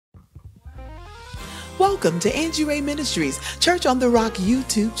Welcome to Angie Ray Ministries Church on the Rock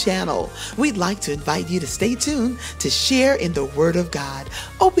YouTube channel. We'd like to invite you to stay tuned to share in the Word of God.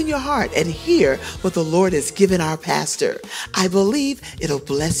 Open your heart and hear what the Lord has given our pastor. I believe it'll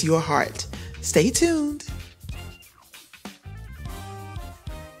bless your heart. Stay tuned.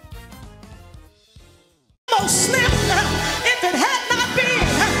 Almost slipped. If it had not been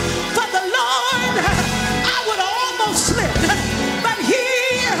for the Lord, I would have almost slipped. But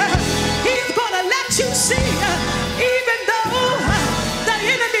He's going to let you see, even though the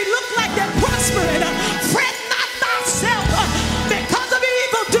enemy looked like they're prospering, fret not thyself because of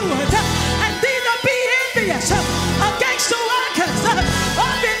evildoers, and neither be envious against the workers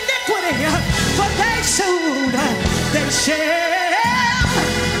of iniquity, for they shall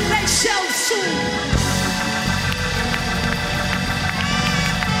soon.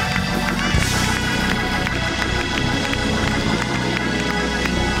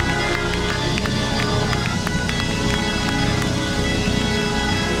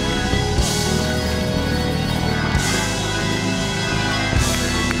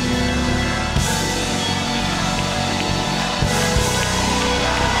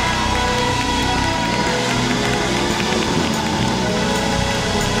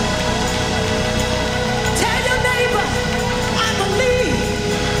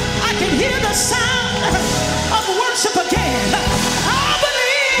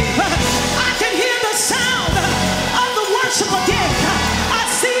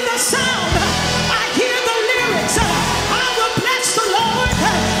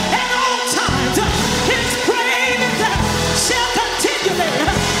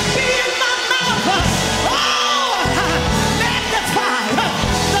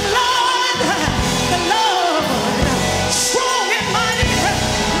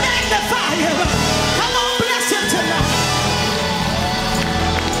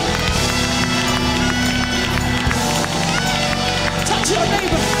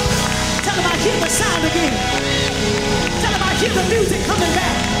 The music coming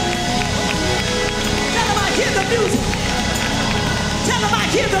back. Tell them I hear the music. Tell them I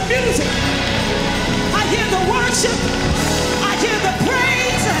hear the music. I hear the worship. I hear the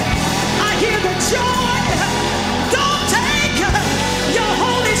praise. I hear the joy. Don't take your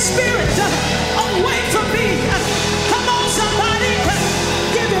Holy Spirit away from me. Come on, somebody.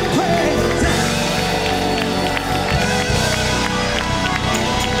 Give him praise.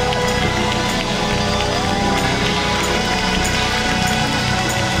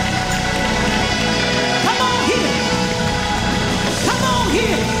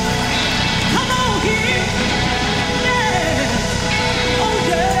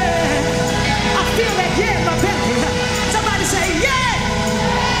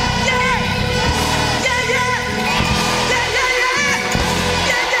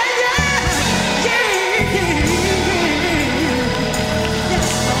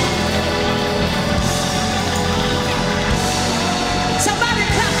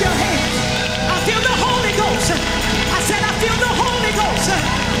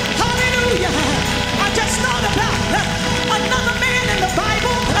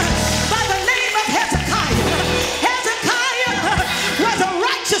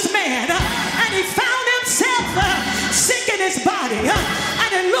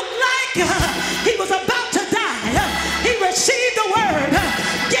 And it looked like he was about to die. He received the word,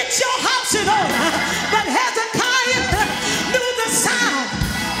 get your house in order. But Hezekiah knew the sound.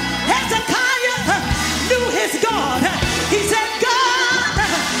 Hezekiah knew his God. He said, God,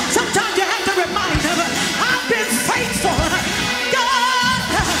 sometimes you have to remind him, I've been faithful. God,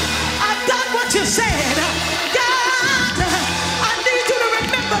 I've done what you said. God, I need you to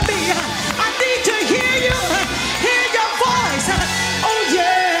remember me. I need to hear you. Oh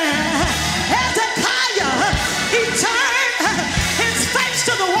yeah, Hezekiah, he turned his face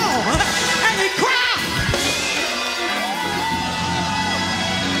to the wall and he cried.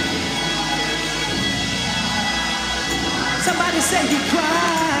 Somebody say he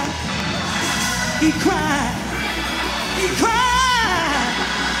cried. He cried. He cried.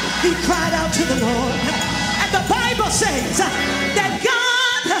 He cried out to the Lord. And the Bible says that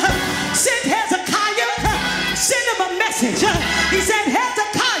God sent Hezekiah, sent him a message. He said,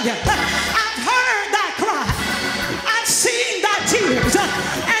 Hezekiah, I've heard thy cry. I've seen thy tears.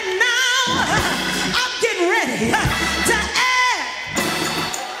 And now I'm getting ready to add.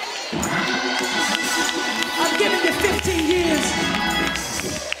 I'm giving you 15 years.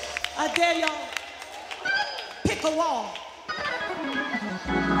 I dare y'all. Pick a wall.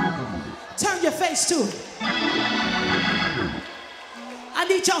 Turn your face to it. I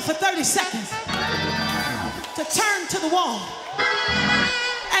need y'all for 30 seconds to turn to the wall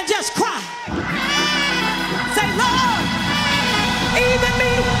and just cry.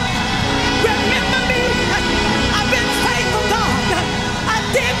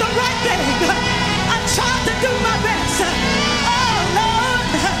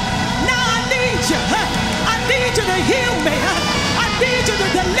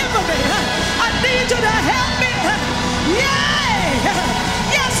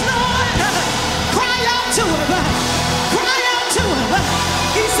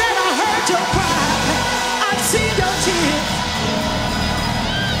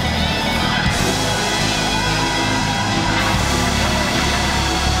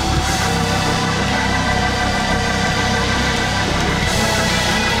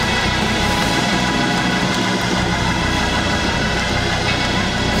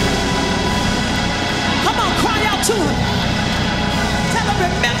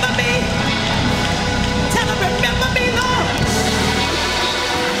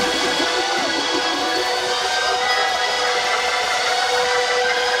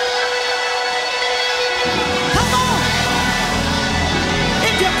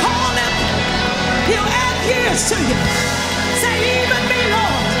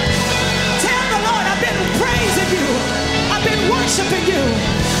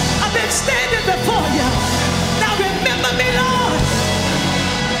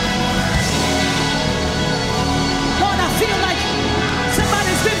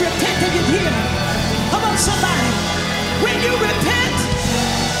 you repent,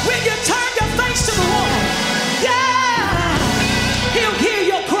 when you turn your face to the wall, yeah, he'll hear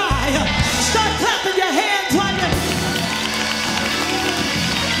your cry. Start clapping your hands while you.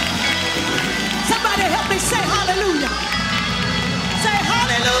 Somebody help me say hallelujah. Say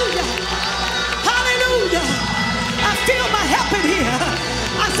hallelujah. Hallelujah. I feel my help in here.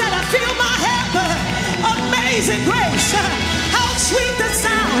 I said I feel my help. Amazing grace. How sweet the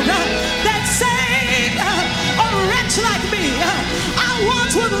sound that saved a wretch like me. I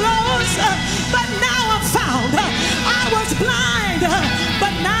once was lost, but now I'm found. I was blind,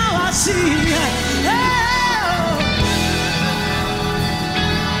 but now I see. Oh.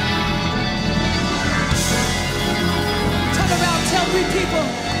 Turn around, tell 3 people,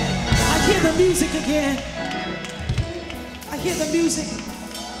 I hear the music again. I hear the music.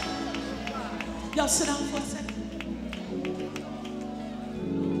 Y'all sit down for a second.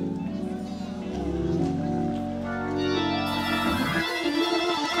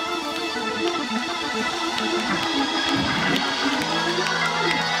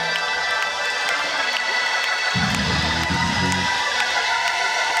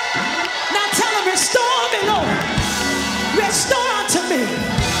 Now tell him, restore me, Lord. Restore unto me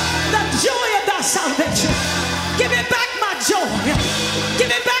the joy of thy salvation. Give me back my joy. Give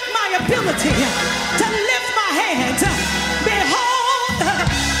me back my ability to lift my hands. Behold,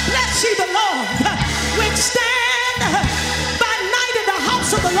 bless ye the Lord, which stand by night in the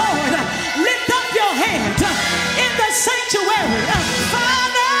house of the Lord. Lift up your hands in the sanctuary.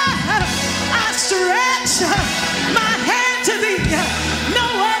 Father, I stretch my hand to thee. No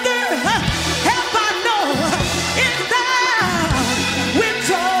other help I know. If thou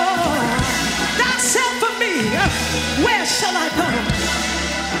withdraw thyself from me, where shall I go?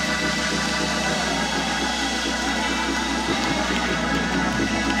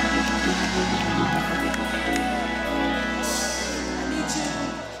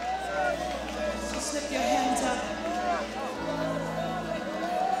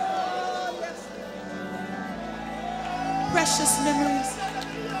 Precious memories,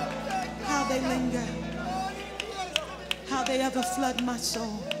 how they linger, how they ever flood my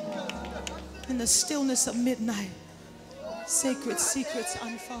soul. In the stillness of midnight, sacred secrets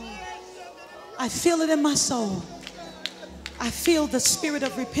unfold. I feel it in my soul. I feel the spirit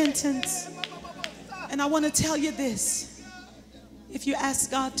of repentance. And I want to tell you this. If you ask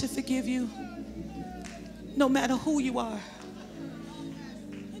God to forgive you, no matter who you are,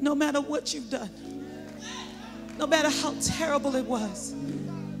 no matter what you've done, no matter how terrible it was,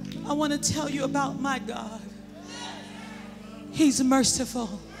 I want to tell you about my God. He's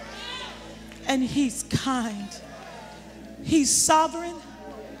merciful and he's kind. He's sovereign.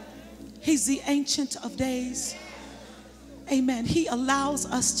 He's the Ancient of Days. Amen. He allows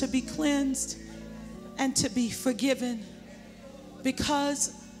us to be cleansed and to be forgiven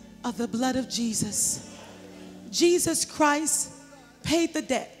because of the blood of Jesus. Jesus Christ paid the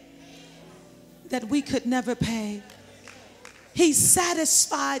debt that we could never pay. He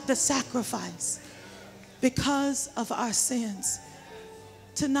satisfied the sacrifice because of our sins.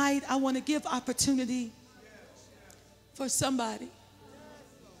 Tonight, I want to give opportunity for somebody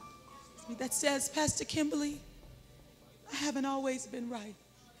that says, Pastor Kimberly, I haven't always been right.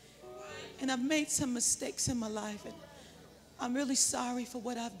 And I've made some mistakes in my life. And I'm really sorry for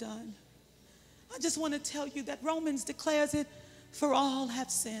what I've done. I just want to tell you that Romans declares it, for all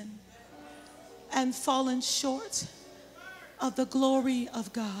have sinned and fallen short of the glory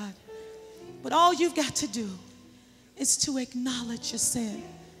of God. But all you've got to do is to acknowledge your sin.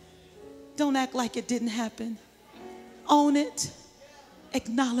 Don't act like it didn't happen. Own it,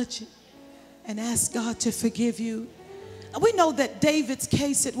 acknowledge it, and ask God to forgive you. We know that David's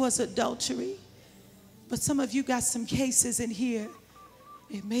case, it was adultery. But some of you got some cases in here.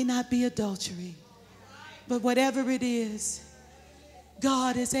 It may not be adultery, but whatever it is,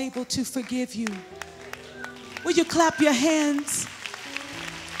 God is able to forgive you. Will you clap your hands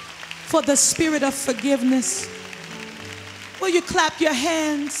for the spirit of forgiveness? Will you clap your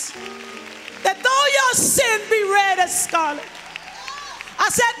hands that though your sin be red as scarlet, I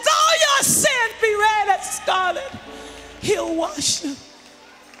said, though your sin be red as scarlet, he'll wash you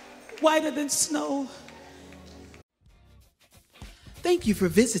whiter than snow. Thank you for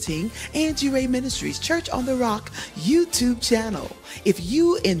visiting Angie Ray Ministries Church on the Rock YouTube channel. If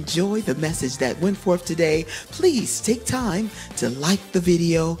you enjoyed the message that went forth today, please take time to like the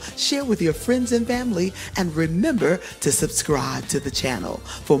video, share with your friends and family, and remember to subscribe to the channel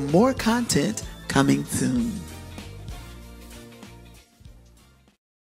for more content coming soon.